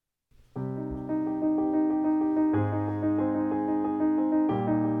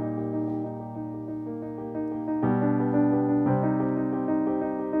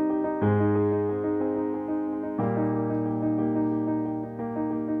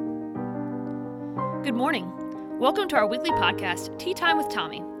Good morning. Welcome to our weekly podcast, Tea Time with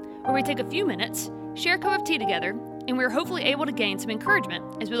Tommy, where we take a few minutes, share a cup of tea together, and we are hopefully able to gain some encouragement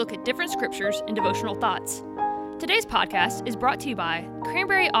as we look at different scriptures and devotional thoughts. Today's podcast is brought to you by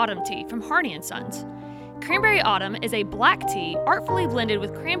Cranberry Autumn Tea from Harney & Sons. Cranberry Autumn is a black tea artfully blended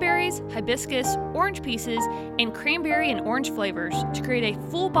with cranberries, hibiscus, orange pieces, and cranberry and orange flavors to create a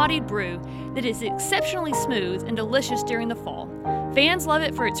full-bodied brew that is exceptionally smooth and delicious during the fall. Fans love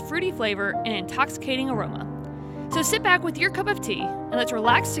it for its fruity flavor and intoxicating aroma. So sit back with your cup of tea and let's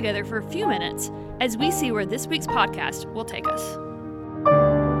relax together for a few minutes as we see where this week's podcast will take us.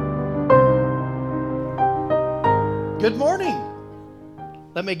 Good morning.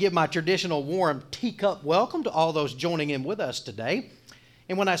 Let me give my traditional warm teacup welcome to all those joining in with us today.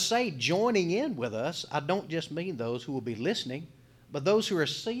 And when I say joining in with us, I don't just mean those who will be listening, but those who are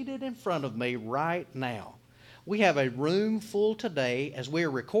seated in front of me right now. We have a room full today as we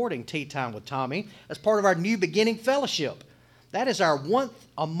are recording Tea Time with Tommy as part of our New Beginning Fellowship. That is our once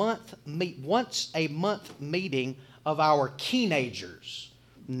a month meeting of our teenagers.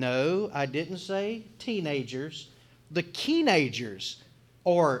 No, I didn't say teenagers. The teenagers,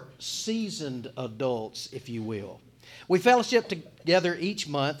 or seasoned adults, if you will. We fellowship together each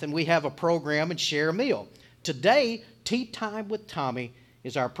month and we have a program and share a meal. Today, Tea Time with Tommy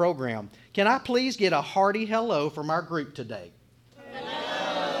is our program. Can I please get a hearty hello from our group today?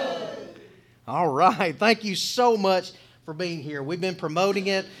 Hello. All right. Thank you so much for being here. We've been promoting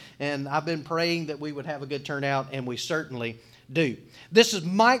it, and I've been praying that we would have a good turnout, and we certainly do. This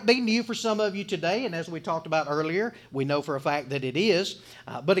might be new for some of you today, and as we talked about earlier, we know for a fact that it is.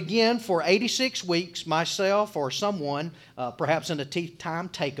 But again, for 86 weeks, myself or someone, perhaps in a Tea Time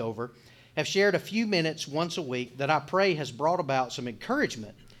takeover, have shared a few minutes once a week that I pray has brought about some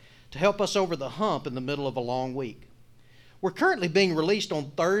encouragement to help us over the hump in the middle of a long week. We're currently being released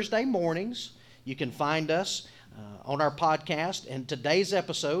on Thursday mornings. You can find us on our podcast, and today's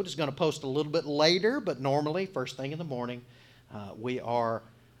episode is going to post a little bit later, but normally first thing in the morning we are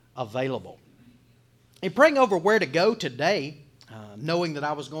available. In praying over where to go today, knowing that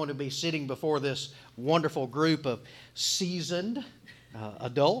I was going to be sitting before this wonderful group of seasoned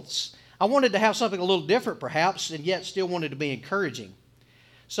adults, I wanted to have something a little different perhaps, and yet still wanted to be encouraging.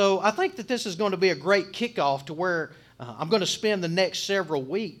 So I think that this is going to be a great kickoff to where I'm going to spend the next several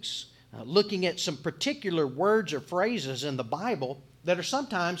weeks looking at some particular words or phrases in the Bible that are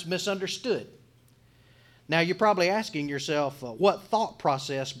sometimes misunderstood. Now you're probably asking yourself, what thought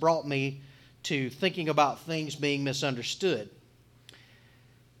process brought me to thinking about things being misunderstood?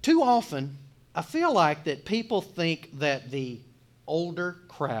 Too often, I feel like that people think that the older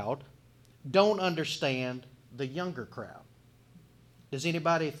crowd don't understand the younger crowd. Does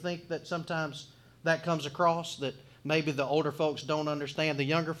anybody think that sometimes that comes across, that maybe the older folks don't understand the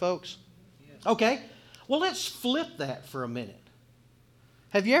younger folks? Yes. Okay, well, let's flip that for a minute.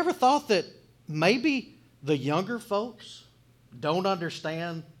 Have you ever thought that maybe the younger folks don't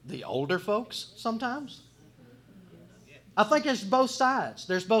understand the older folks sometimes? I think there's both sides.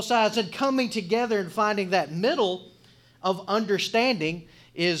 There's both sides, and coming together and finding that middle of understanding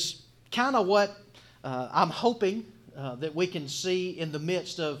is kind of what I'm hoping that we can see in the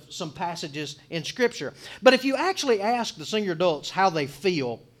midst of some passages in Scripture. But if you actually ask the senior adults how they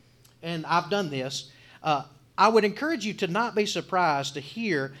feel, and I've done this, I would encourage you to not be surprised to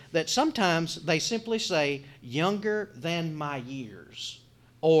hear that sometimes they simply say, younger than my years,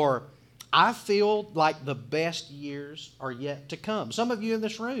 or I feel like the best years are yet to come. Some of you in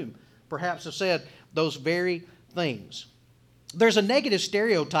this room perhaps have said those very things. There's a negative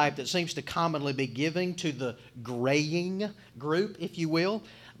stereotype that seems to commonly be given to the graying group, if you will,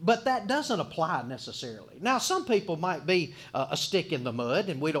 but that doesn't apply necessarily. Now, some people might be a stick in the mud,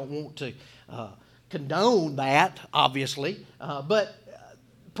 and we don't want to condone that, obviously, but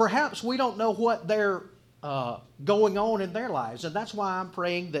perhaps we don't know what they're going on in their lives, and that's why I'm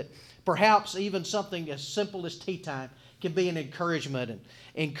praying that perhaps even something as simple as tea time can be an encouragement and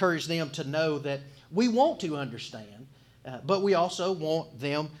encourage them to know that we want to understand. But we also want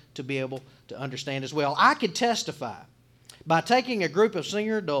them to be able to understand as well. I can testify by taking a group of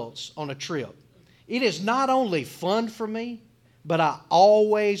senior adults on a trip. It is not only fun for me, but I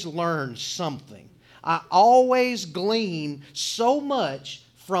always learn something. I always glean so much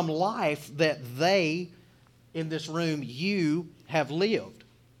from life that they, in this room, you have lived.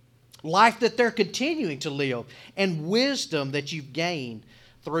 Life that they're continuing to live, and wisdom that you've gained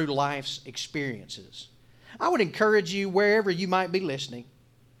through life's experiences. I would encourage you, wherever you might be listening,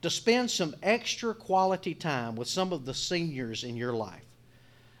 to spend some extra quality time with some of the seniors in your life.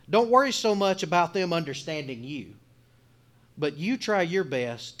 Don't worry so much about them understanding you, but you try your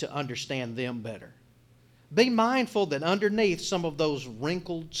best to understand them better. be mindful that underneath some of those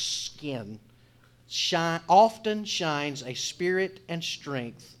wrinkled skin often shines a spirit and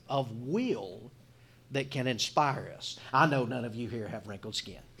strength of will that can inspire us. I know none of you here have wrinkled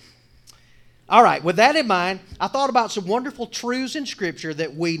skin. All right, with that in mind, I thought about some wonderful truths in Scripture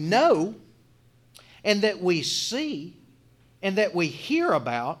that we know and that we see and that we hear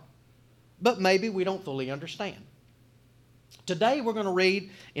about, but maybe we don't fully understand. Today we're going to read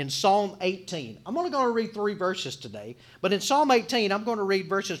in Psalm 18. I'm only going to read 3 verses today, but in Psalm 18 I'm going to read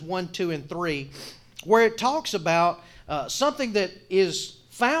verses 1, 2, and 3, where it talks about something that is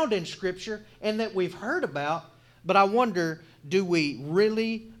found in Scripture and that we've heard about, but I wonder, do we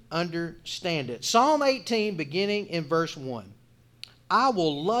really understand it? Psalm 18, beginning in verse 1. I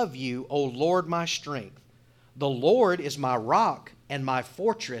will love you, O Lord, my strength. The Lord is my rock and my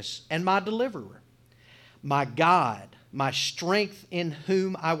fortress and my deliverer. My God, my strength in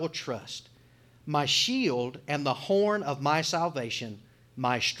whom I will trust. My shield and the horn of my salvation,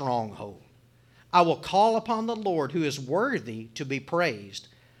 my stronghold. I will call upon the Lord who is worthy to be praised.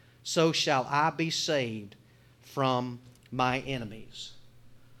 So shall I be saved from my enemies.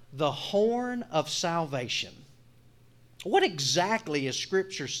 The horn of salvation. What exactly is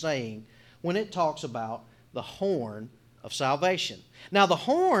Scripture saying when it talks about the horn of salvation? Now, the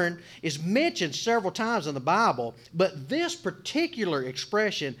horn is mentioned several times in the Bible, but this particular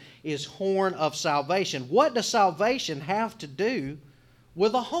expression is horn of salvation. What does salvation have to do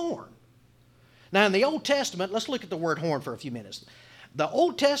with a horn? Now, in the Old Testament, let's look at the word horn for a few minutes. The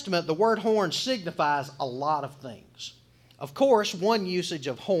Old Testament, the word horn signifies a lot of things. Of course, one usage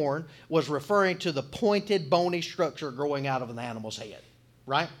of horn was referring to the pointed, bony structure growing out of an animal's head,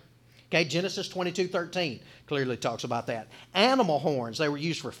 right? Okay, Genesis 22:13 clearly talks about that. Animal horns, they were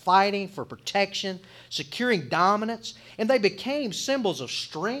used for fighting, for protection, securing dominance, and they became symbols of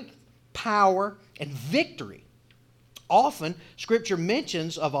strength, power, and victory. Often, Scripture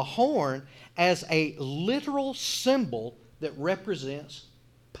mentions of a horn as a literal symbol that represents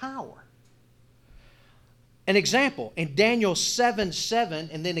power. An example, in Daniel 7:7,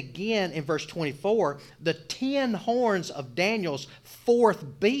 and then again in verse 24, the 10 horns of Daniel's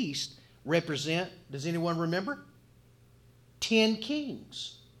fourth beast represent, does anyone remember? 10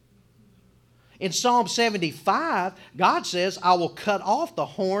 kings. In Psalm 75, God says, I will cut off the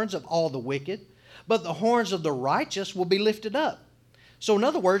horns of all the wicked, but the horns of the righteous will be lifted up. So in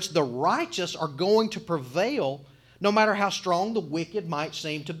other words, the righteous are going to prevail no matter how strong the wicked might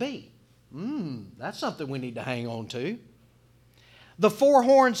seem to be. That's something we need to hang on to. The 4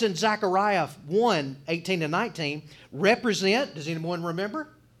 horns in Zechariah 1:18-19 represent, does anyone remember?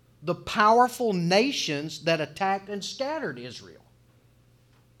 The powerful nations that attacked and scattered Israel.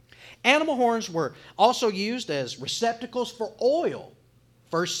 Animal horns were also used as receptacles for oil,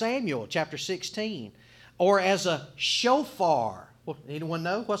 1 Samuel chapter 16, or as a shofar. Well, anyone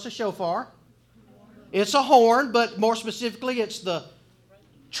know what's a shofar? It's a horn, but more specifically, it's the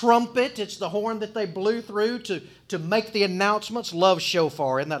trumpet. It's the horn that they blew through to make the announcements. Love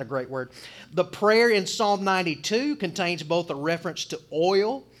shofar. Isn't that a great word? The prayer in Psalm 92 contains both a reference to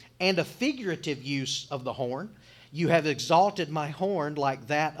oil and a figurative use of the horn. You have exalted my horn like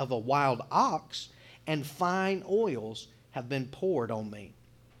that of a wild ox, and fine oils have been poured on me.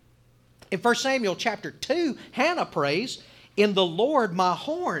 In 1 Samuel chapter 2, Hannah prays, in the Lord my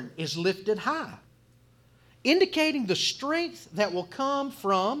horn is lifted high, indicating the strength that will come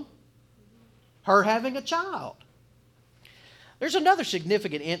from her having a child. There's another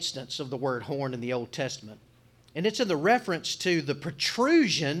significant instance of the word horn in the Old Testament, and it's in the reference to the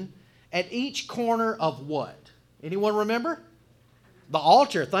protrusion at each corner of what? Anyone remember? The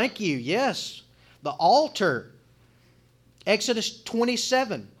altar. Thank you. Yes. The altar. Exodus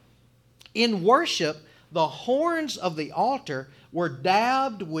 27. In worship, the horns of the altar were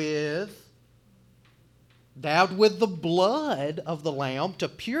dabbed with the blood of the lamb to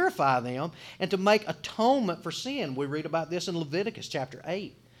purify them and to make atonement for sin. We read about this in Leviticus chapter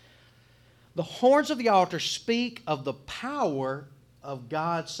 8. The horns of the altar speak of the power of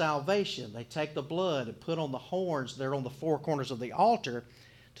God's salvation. They take the blood and put on the horns there on the 4 corners of the altar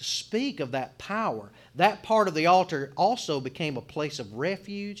to speak of that power. That part of the altar also became a place of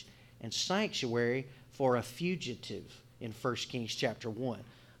refuge and sanctuary for a fugitive in 1 Kings chapter 1.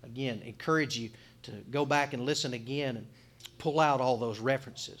 Again, encourage you to go back and listen again and pull out all those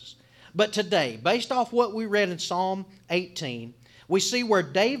references. But today, based off what we read in Psalm 18, we see where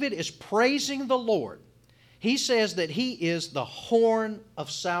David is praising the Lord. He says that he is the horn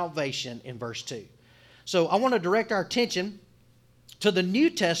of salvation in verse 2. So I want to direct our attention to the New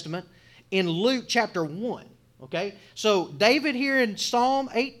Testament in Luke chapter 1. Okay? So David here in Psalm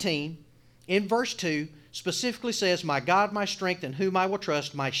 18, in verse 2, specifically says, my God, my strength, in whom I will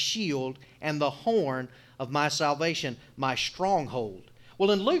trust, my shield and the horn of my salvation, my stronghold.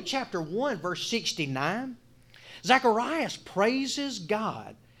 Well, in Luke chapter 1, verse 69, Zacharias praises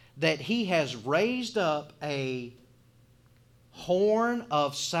God that he has raised up a horn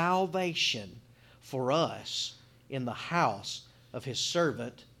of salvation for us in the house of his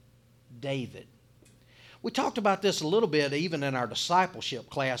servant David. We talked about this a little bit even in our discipleship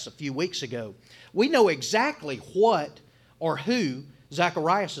class a few weeks ago. We know exactly what or who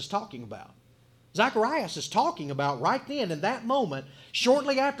Zacharias is talking about. Zacharias is talking about right then, in that moment,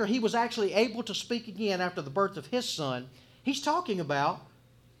 shortly after he was actually able to speak again after the birth of his son, he's talking about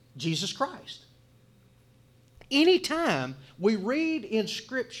Jesus Christ. Anytime we read in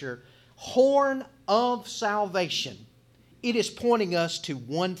Scripture, horn of salvation, it is pointing us to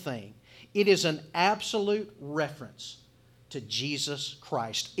one thing. It is an absolute reference to Jesus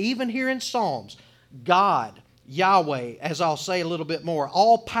Christ. Even here in Psalms, God, Yahweh, as I'll say a little bit more,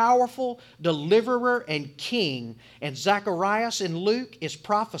 all-powerful, deliverer, and king. And Zacharias in Luke is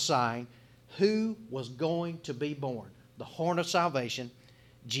prophesying who was going to be born. The horn of salvation,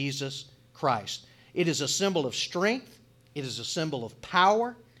 Jesus Christ. It is a symbol of strength. It is a symbol of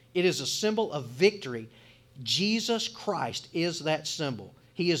power. It is a symbol of victory. Jesus Christ is that symbol.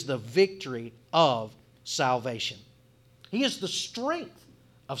 He is the victory of salvation. He is the strength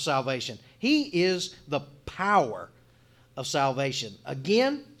of salvation. He is the power of salvation.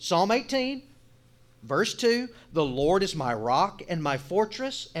 Again, Psalm 18, verse 2, the Lord is my rock and my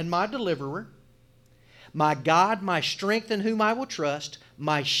fortress and my deliverer, my God, my strength in whom I will trust,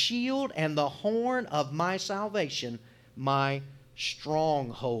 my shield and the horn of my salvation, my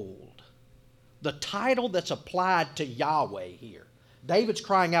stronghold. The title that's applied to Yahweh here. David's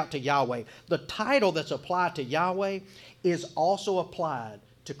crying out to Yahweh. The title that's applied to Yahweh is also applied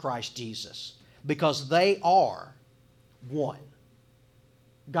to Christ Jesus because they are one.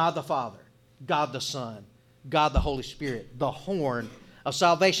 God the Father, God the Son, God the Holy Spirit, the horn of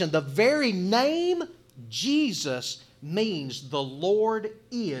salvation. The very name Jesus means the Lord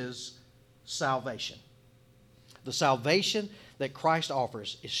is salvation. The salvation that Christ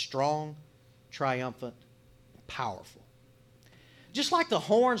offers is strong, triumphant, powerful. Just like the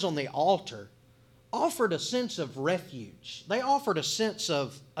horns on the altar offered a sense of refuge, they offered a sense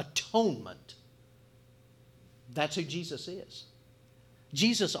of atonement. That's who Jesus is.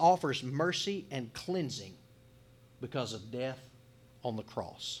 Jesus offers mercy and cleansing because of death on the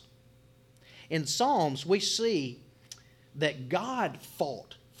cross. In Psalms, we see that God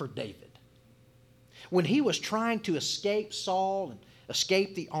fought for David. When he was trying to escape Saul and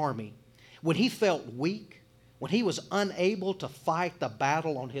escape the army, when he felt weak, when he was unable to fight the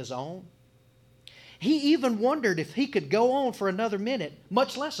battle on his own, he even wondered if he could go on for another minute,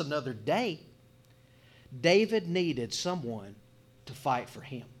 much less another day. David needed someone to fight for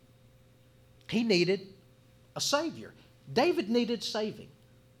him. He needed a Savior. David needed saving.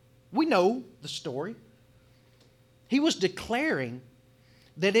 We know the story. He was declaring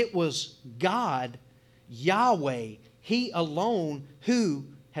that it was God, Yahweh, He alone who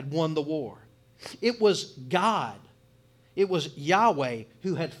had won the war. It was God. It was Yahweh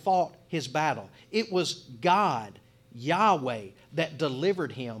who had fought his battle. It was God, Yahweh, that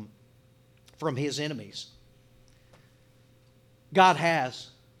delivered him from his enemies. God has,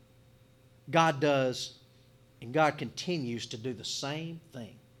 God does, and God continues to do the same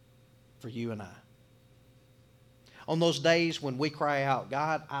thing for you and I. On those days when we cry out,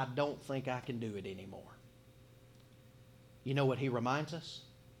 God, I don't think I can do it anymore. You know what He reminds us?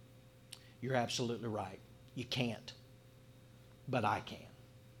 You're absolutely right. You can't. But I can.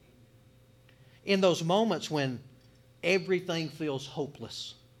 In those moments when everything feels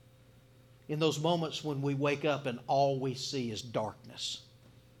hopeless, in those moments when we wake up and all we see is darkness,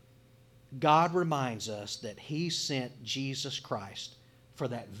 God reminds us that He sent Jesus Christ for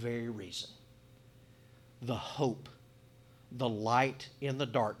that very reason. The hope, the light in the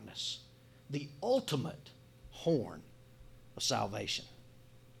darkness, the ultimate horn of salvation.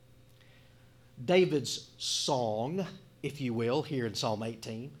 David's song, if you will, here in Psalm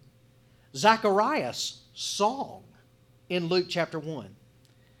 18. Zacharias' song in Luke chapter 1.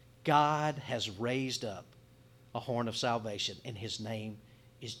 God has raised up a horn of salvation, and His name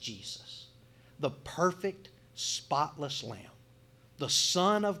is Jesus. The perfect, spotless Lamb. The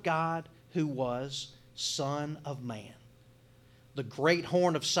Son of God who was Son of Man. The great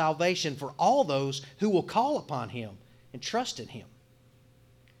horn of salvation for all those who will call upon Him and trust in Him.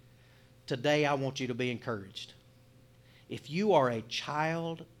 Today I want you to be encouraged. If you are a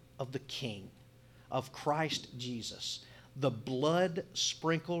child of the King, of Christ Jesus, the blood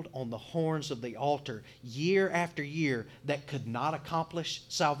sprinkled on the horns of the altar year after year that could not accomplish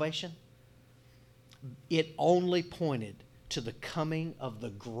salvation, it only pointed to the coming of the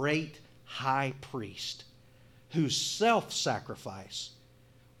great high priest whose self-sacrifice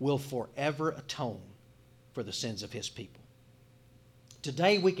will forever atone for the sins of his people.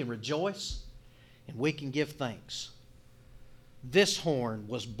 Today we can rejoice and we can give thanks. This horn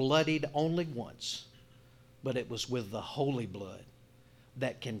was bloodied only once, but it was with the holy blood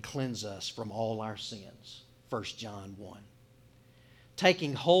that can cleanse us from all our sins. 1 John 1.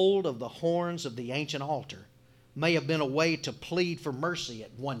 Taking hold of the horns of the ancient altar may have been a way to plead for mercy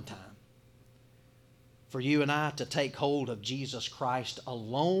at one time. For you and I to take hold of Jesus Christ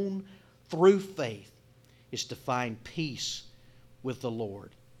alone through faith is to find peace with the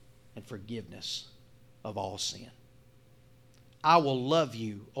Lord and forgiveness of all sin. I will love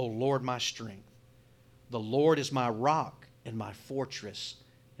you, O Lord, my strength. The Lord is my rock and my fortress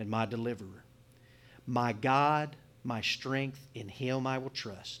and my deliverer. My God, my strength, in him I will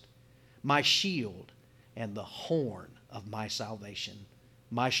trust. My shield and the horn of my salvation,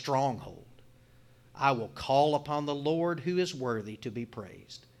 my stronghold. I will call upon the Lord who is worthy to be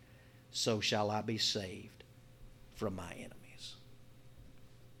praised. So shall I be saved from my enemies.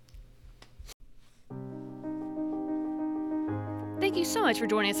 Thank you so much for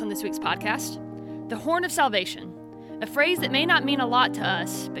joining us on this week's podcast. The Horn of Salvation, a phrase that may not mean a lot to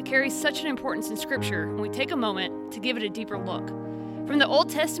us, but carries such an importance in Scripture when we take a moment to give it a deeper look. From the Old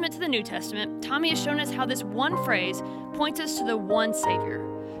Testament to the New Testament, Tommy has shown us how this one phrase points us to the one Savior.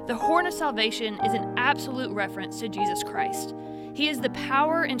 The Horn of Salvation is an absolute reference to Jesus Christ. He is the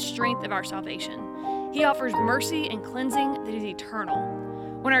power and strength of our salvation. He offers mercy and cleansing that is eternal.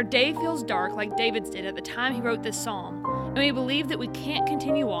 When our day feels dark, like David's did at the time he wrote this psalm, and we believe that we can't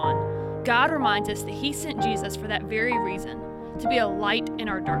continue on, God reminds us that He sent Jesus for that very reason, to be a light in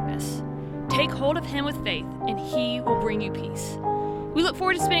our darkness. Take hold of Him with faith, and He will bring you peace. We look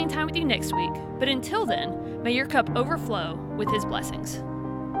forward to spending time with you next week, but until then, may your cup overflow with His blessings.